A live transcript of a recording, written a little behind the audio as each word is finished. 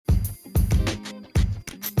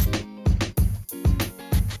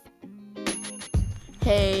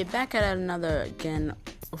Hey, back at another again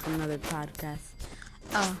with another podcast.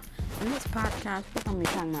 In this podcast, we're gonna be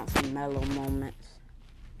talking about some mellow moments.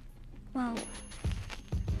 Well,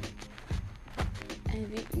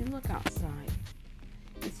 if you look outside,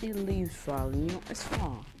 you see leaves falling. You know it's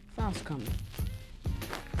fall. Fall's coming,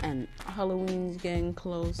 and Halloween's getting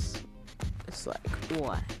close. It's like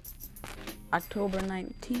what? October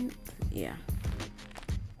 19th? Yeah.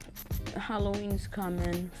 Halloween's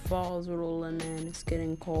coming, fall's rolling in, it's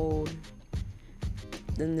getting cold.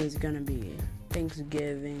 Then there's gonna be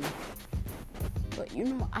Thanksgiving. But you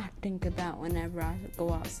know what I think about whenever I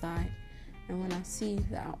go outside and when I see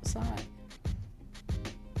the outside?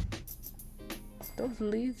 Those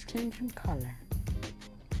leaves changing color.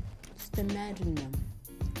 Just imagine them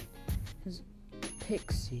as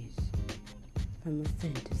pixies from a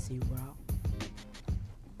fantasy world,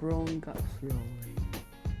 growing up slowly.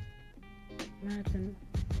 Imagine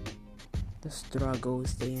the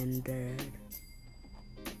struggles they endured,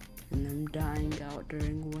 and them dying out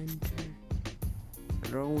during winter,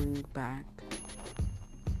 growing back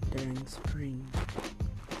during spring.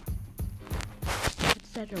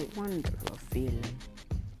 It's such a wonderful feeling,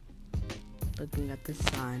 looking at the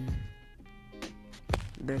sun,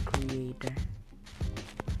 the creator.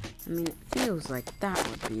 I mean, it feels like that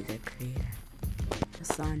would be the creator, the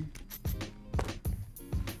sun.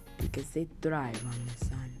 Because they thrive on the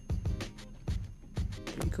sun.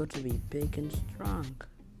 They go to be big and strong,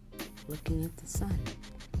 looking at the sun.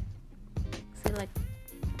 I feel like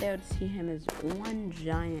they would see him as one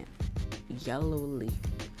giant yellow leaf.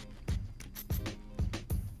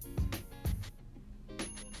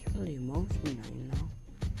 It's really emotional, you know.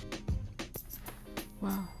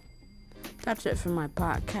 Well, that's it for my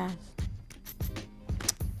podcast.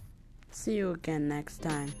 See you again next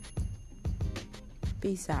time.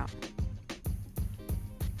 Peace out.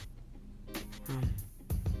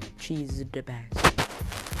 Cheese is the best.